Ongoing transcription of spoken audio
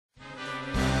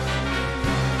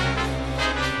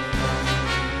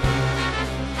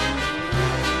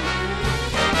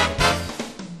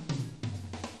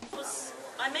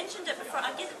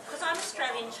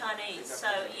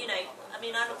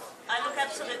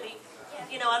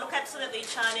you know, I look absolutely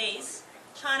Chinese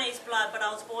blood, but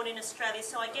I was born in Australia,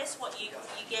 so I guess what you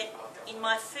get in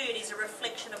my food is a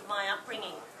reflection of my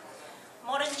upbringing.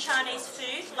 Modern Chinese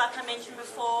food, like I mentioned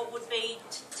before, would be,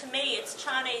 to me, it's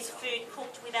Chinese food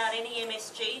cooked without any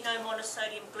MSG, no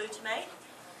monosodium glutamate.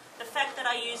 The fact that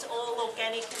I use all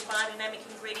organic and biodynamic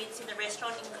ingredients in the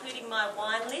restaurant, including my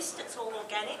wine list, it's all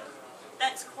organic.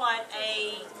 That's quite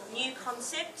a new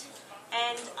concept.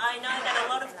 And I know that a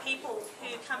lot of people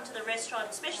who come to the restaurant,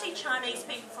 especially Chinese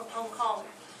people from Hong Kong,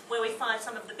 where we find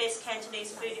some of the best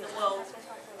Cantonese food in the world,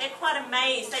 they're quite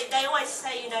amazed. They always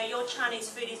say, you know, your Chinese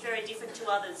food is very different to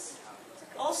others.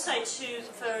 Also,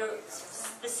 for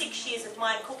the 6 years of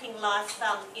my cooking life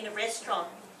in a restaurant,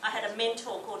 I had a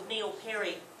mentor called Neil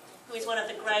Perry, who is one of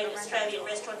the great Australian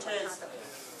restaurateurs.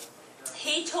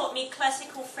 He taught me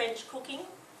classical French cooking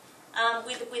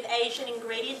with Asian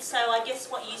ingredients, so I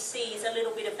guess what you see is a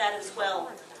little bit of that as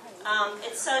well.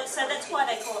 So that's why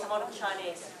they call it modern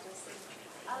Chinese.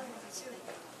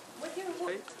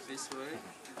 This way.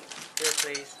 Here,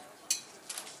 please.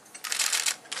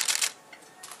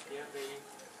 Here, please.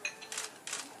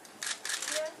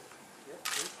 Yeah,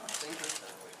 please. Thank you.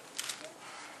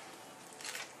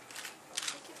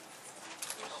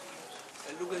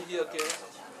 And look at here again.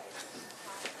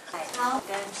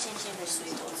 跟新鲜的水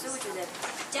果，所以我觉得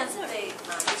这样子对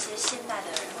一些现代的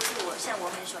人，或是像我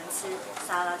很喜欢吃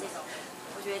沙拉这种，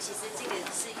我觉得其实这个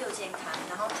是又健康，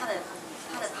然后它的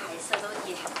摆设都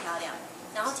也很漂亮，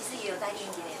然后其实也有带一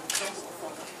点点中国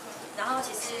风，然后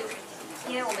其实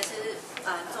因为我们是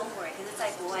中国人，可是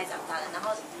在国外长大的，然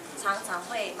后常常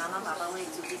会妈妈爸爸会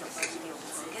煮这种东西给我们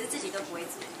吃，可是自己都不会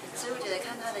煮。 所以我觉得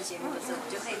看他的节目的时候，我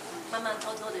就会慢慢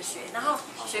偷偷的学，然后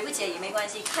学不起来也没关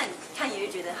系，看也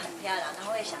会觉得很漂亮，然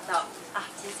后会想到啊，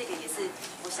其实这个也是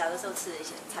我小的时候吃的一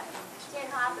些菜。今天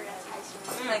他本人很开心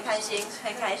吗？很开心，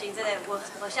很开心，真的，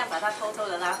我想把他偷偷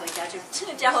的拉回家去，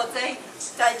教我再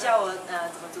教我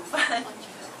怎么煮饭。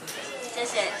谢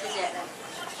谢。